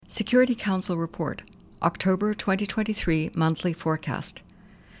Security Council Report, October 2023 Monthly Forecast.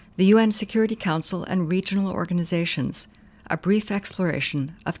 The UN Security Council and Regional Organizations, a brief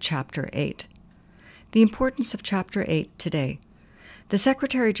exploration of Chapter 8. The importance of Chapter 8 today. The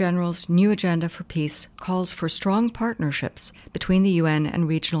Secretary-General's new agenda for peace calls for strong partnerships between the UN and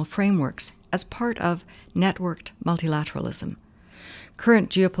regional frameworks as part of networked multilateralism. Current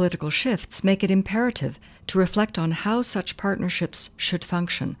geopolitical shifts make it imperative to reflect on how such partnerships should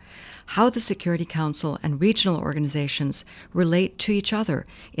function, how the Security Council and regional organizations relate to each other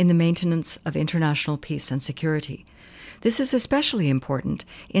in the maintenance of international peace and security. This is especially important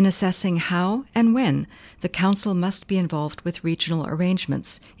in assessing how and when the Council must be involved with regional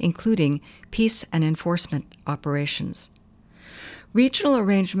arrangements, including peace and enforcement operations. Regional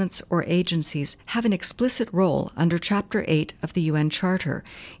arrangements or agencies have an explicit role under Chapter 8 of the UN Charter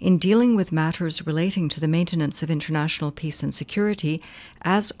in dealing with matters relating to the maintenance of international peace and security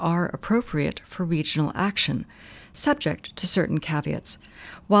as are appropriate for regional action, subject to certain caveats,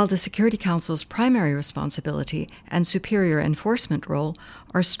 while the Security Council's primary responsibility and superior enforcement role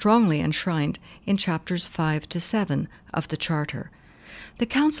are strongly enshrined in Chapters 5 to 7 of the Charter. The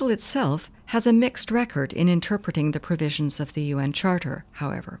Council itself has a mixed record in interpreting the provisions of the UN Charter,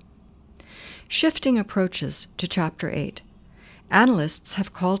 however. Shifting approaches to Chapter 8. Analysts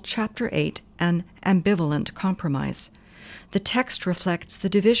have called Chapter 8 an ambivalent compromise. The text reflects the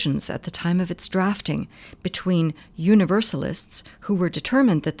divisions at the time of its drafting between universalists, who were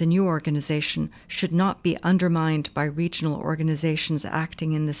determined that the new organization should not be undermined by regional organizations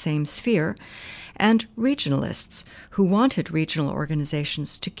acting in the same sphere, and regionalists, who wanted regional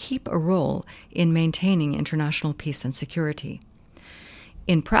organizations to keep a role in maintaining international peace and security.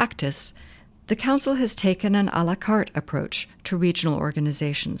 In practice, the Council has taken an à la carte approach to regional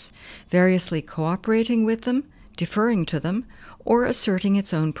organizations, variously cooperating with them, deferring to them, or asserting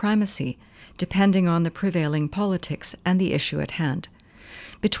its own primacy, depending on the prevailing politics and the issue at hand.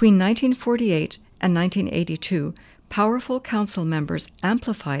 Between 1948 and 1982, powerful Council members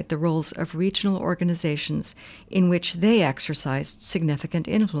amplified the roles of regional organizations in which they exercised significant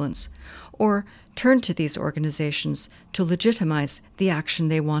influence, or turned to these organizations to legitimize the action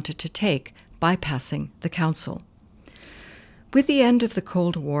they wanted to take, bypassing the Council. With the end of the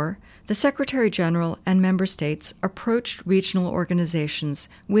Cold War, the Secretary-General and member states approached regional organizations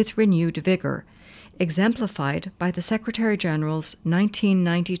with renewed vigor, exemplified by the Secretary-General's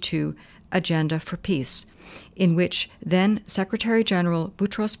 1992 Agenda for Peace, in which then Secretary-General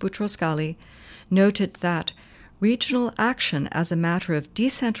Boutros Boutros-Ghali noted that regional action as a matter of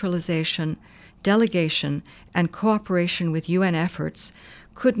decentralization, delegation, and cooperation with UN efforts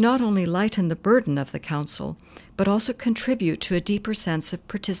could not only lighten the burden of the Council, but also contribute to a deeper sense of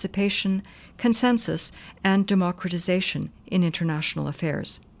participation, consensus, and democratization in international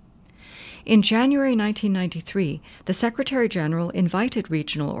affairs. In January 1993, the Secretary-General invited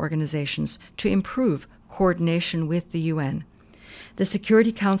regional organizations to improve coordination with the UN. The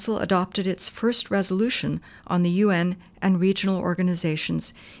Security Council adopted its first resolution on the UN and regional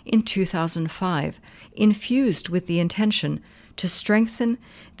organizations in 2005, infused with the intention to strengthen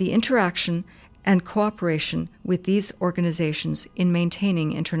the interaction and cooperation with these organizations in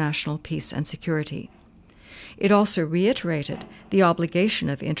maintaining international peace and security. It also reiterated the obligation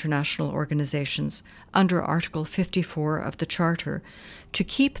of international organizations under Article 54 of the Charter to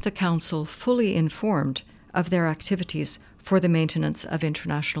keep the Council fully informed of their activities for the maintenance of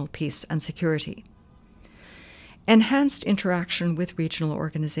international peace and security. Enhanced interaction with regional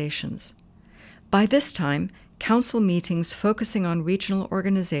organizations. By this time, Council meetings focusing on regional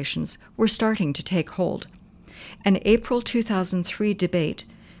organizations were starting to take hold. An April 2003 debate,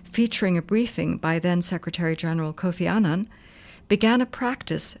 featuring a briefing by then Secretary-General Kofi Annan, began a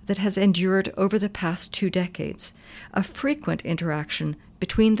practice that has endured over the past 2 decades, of frequent interaction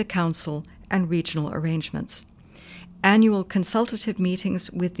between the Council and regional arrangements. Annual consultative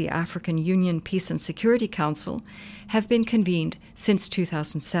meetings with the African Union Peace and Security Council have been convened since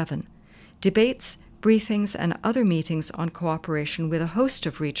 2007. Debates, briefings, and other meetings on cooperation with a host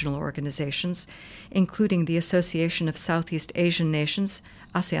of regional organizations, including the Association of Southeast Asian Nations,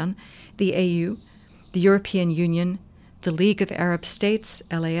 ASEAN, the AU, the European Union, the League of Arab States,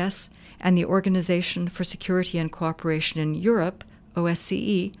 LAS, and the Organization for Security and Cooperation in Europe,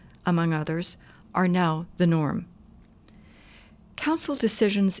 OSCE, among others, are now the norm. Council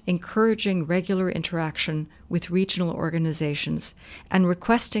decisions encouraging regular interaction with regional organizations and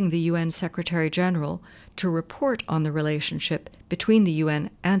requesting the UN Secretary-General to report on the relationship between the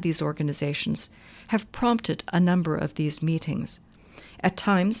UN and these organizations have prompted a number of these meetings. At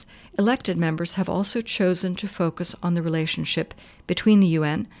times, elected members have also chosen to focus on the relationship between the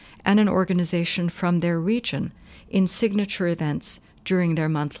UN and an organization from their region in signature events during their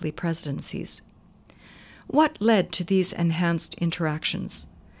monthly presidencies. What led to these enhanced interactions?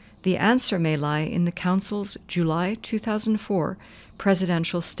 The answer may lie in the Council's July 2004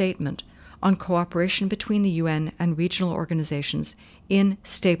 presidential statement on cooperation between the UN and regional organizations in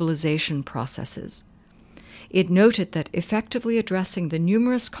stabilization processes. It noted that effectively addressing the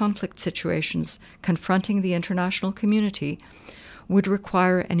numerous conflict situations confronting the international community would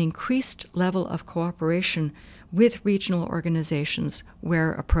require an increased level of cooperation with regional organizations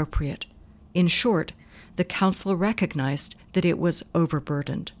where appropriate. In short, the Council recognized that it was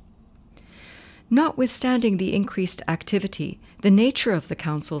overburdened. Notwithstanding the increased activity, the nature of the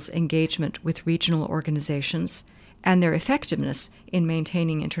Council's engagement with regional organizations and their effectiveness in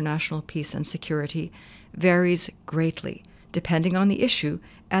maintaining international peace and security varies greatly, depending on the issue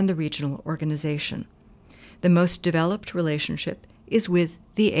and the regional organization. The most developed relationship is with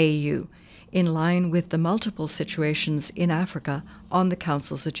the AU, in line with the multiple situations in Africa on the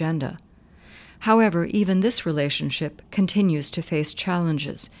Council's agenda. However, even this relationship continues to face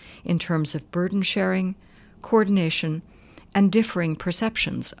challenges in terms of burden sharing, coordination, and differing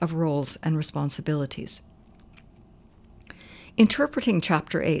perceptions of roles and responsibilities. Interpreting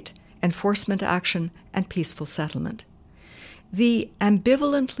Chapter 8, Enforcement Action and Peaceful Settlement. The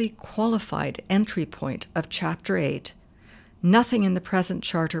ambivalently qualified entry point of Chapter 8, nothing in the present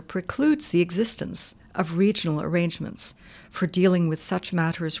Charter precludes the existence of regional arrangements for dealing with such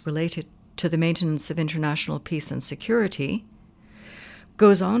matters related to the maintenance of international peace and security,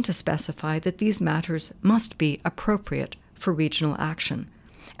 goes on to specify that these matters must be appropriate for regional action,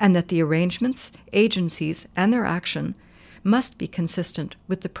 and that the arrangements, agencies, and their action must be consistent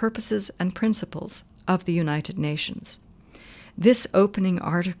with the purposes and principles of the United Nations. This opening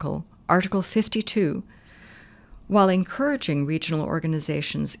article, Article 52, while encouraging regional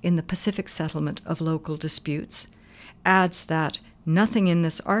organizations in the pacific settlement of local disputes, adds that nothing in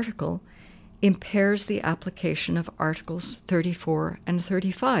this article impairs the application of Articles 34 and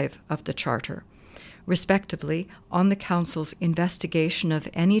 35 of the Charter, respectively on the Council's investigation of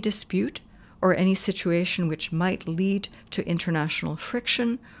any dispute or any situation which might lead to international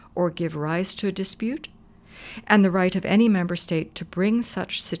friction or give rise to a dispute, and the right of any member state to bring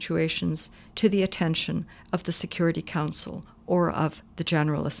such situations to the attention of the Security Council or of the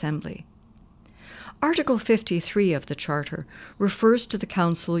General Assembly. Article 53 of the Charter refers to the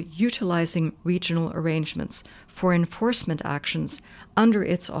Council utilizing regional arrangements for enforcement actions under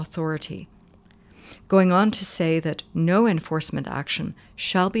its authority, going on to say that no enforcement action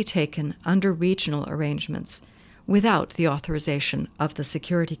shall be taken under regional arrangements without the authorization of the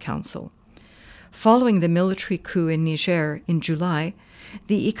Security Council. Following the military coup in Niger in July,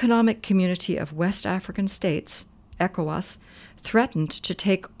 the Economic Community of West African States, ECOWAS, threatened to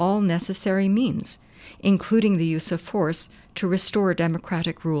take all necessary means, including the use of force, to restore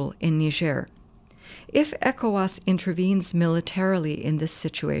democratic rule in Niger. If ECOWAS intervenes militarily in this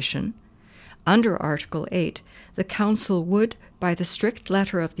situation, under Article 8, the Council would, by the strict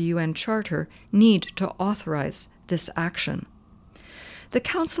letter of the UN Charter, need to authorize this action. The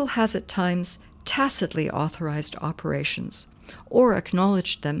Council has at times tacitly authorized operations, or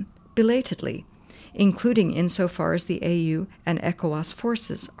acknowledged them belatedly, including insofar as the AU and ECOWAS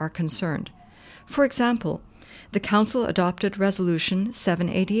forces are concerned. For example, the Council adopted Resolution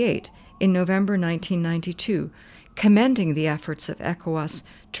 788 in November 1992, commending the efforts of ECOWAS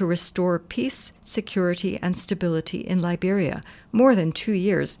to restore peace, security, and stability in Liberia more than 2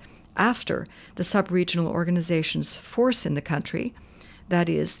 years after the sub-regional organization's force in the country, that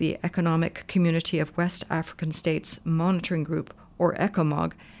is, the Economic Community of West African States Monitoring Group, or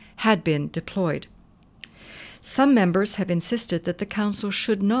ECOMOG, had been deployed. Some members have insisted that the Council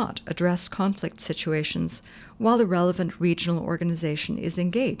should not address conflict situations while the relevant regional organization is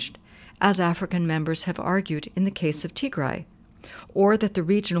engaged, as African members have argued in the case of Tigray, or that the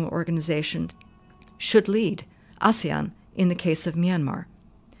regional organization should lead, ASEAN, in the case of Myanmar.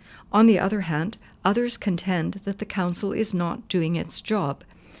 On the other hand, others contend that the Council is not doing its job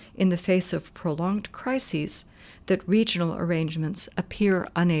in the face of prolonged crises that regional arrangements appear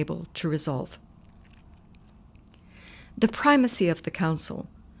unable to resolve. The primacy of the Council.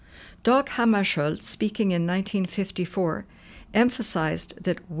 Dag Hammarskjöld, speaking in 1954, emphasized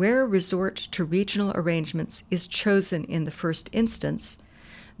that where resort to regional arrangements is chosen in the first instance,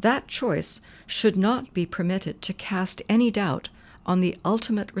 that choice should not be permitted to cast any doubt on the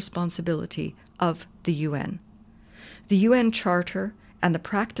ultimate responsibility of the UN. The UN Charter and the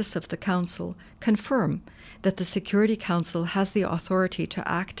practice of the Council confirm that the Security Council has the authority to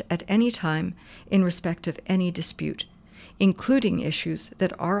act at any time in respect of any dispute, including issues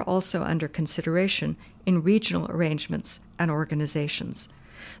that are also under consideration in regional arrangements and organizations.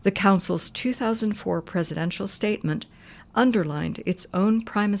 The Council's 2004 presidential statement underlined its own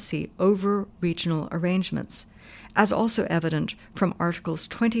primacy over regional arrangements, as also evident from Articles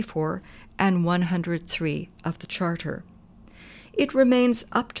 24 and 103 of the Charter. It remains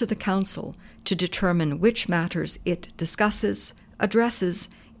up to the Council to determine which matters it discusses, addresses,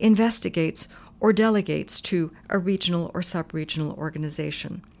 investigates, or delegates to a regional or sub-regional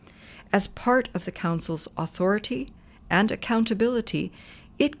organization. As part of the Council's authority and accountability,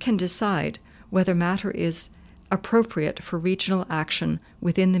 it can decide whether matter is appropriate for regional action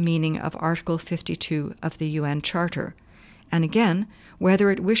within the meaning of Article 52 of the UN Charter, and again,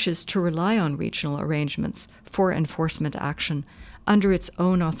 whether it wishes to rely on regional arrangements for enforcement action under its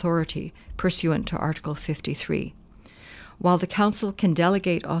own authority pursuant to Article 53. While the Council can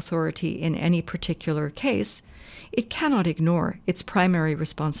delegate authority in any particular case, it cannot ignore its primary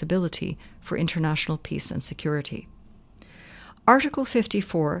responsibility for international peace and security. Article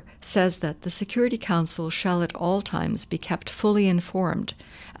 54 says that the Security Council shall at all times be kept fully informed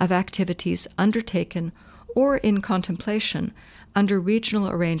of activities undertaken or in contemplation under regional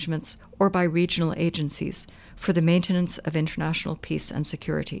arrangements or by regional agencies for the maintenance of international peace and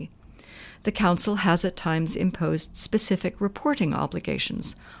security. The Council has at times imposed specific reporting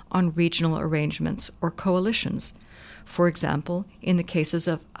obligations on regional arrangements or coalitions, for example, in the cases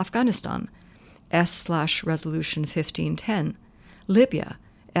of Afghanistan, S/Resolution 1510, Libya,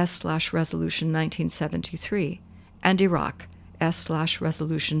 S/Resolution 1973, and Iraq,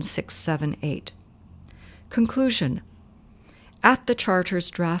 S/Resolution 678. Conclusion. At the Charter's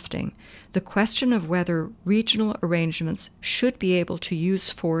drafting, the question of whether regional arrangements should be able to use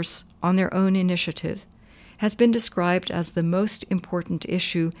force on their own initiative has been described as the most important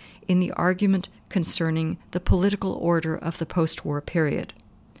issue in the argument concerning the political order of the post-war period.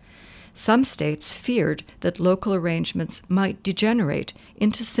 Some states feared that local arrangements might degenerate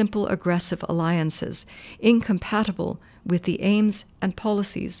into simple aggressive alliances incompatible with the aims and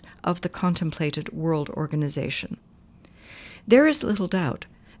policies of the contemplated world organization. There is little doubt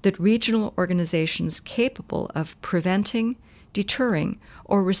that regional organizations capable of preventing, deterring,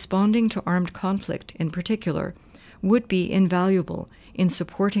 or responding to armed conflict in particular would be invaluable in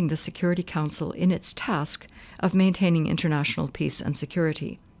supporting the Security Council in its task of maintaining international peace and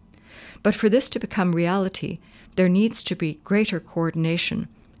security. But for this to become reality, there needs to be greater coordination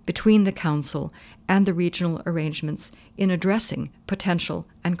between the Council and the regional arrangements in addressing potential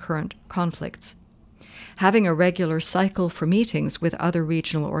and current conflicts. Having a regular cycle for meetings with other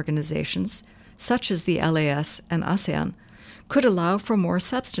regional organizations, such as the LAS and ASEAN, could allow for more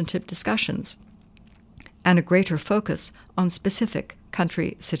substantive discussions and a greater focus on specific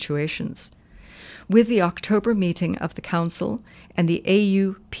country situations. With the October meeting of the Council and the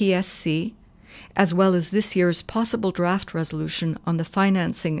AU-PSC, as well as this year's possible draft resolution on the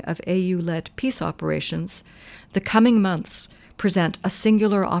financing of AU-led peace operations, the coming months present a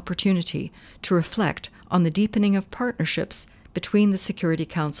singular opportunity to reflect on the deepening of partnerships between the Security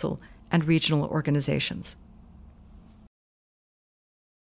Council and regional organizations.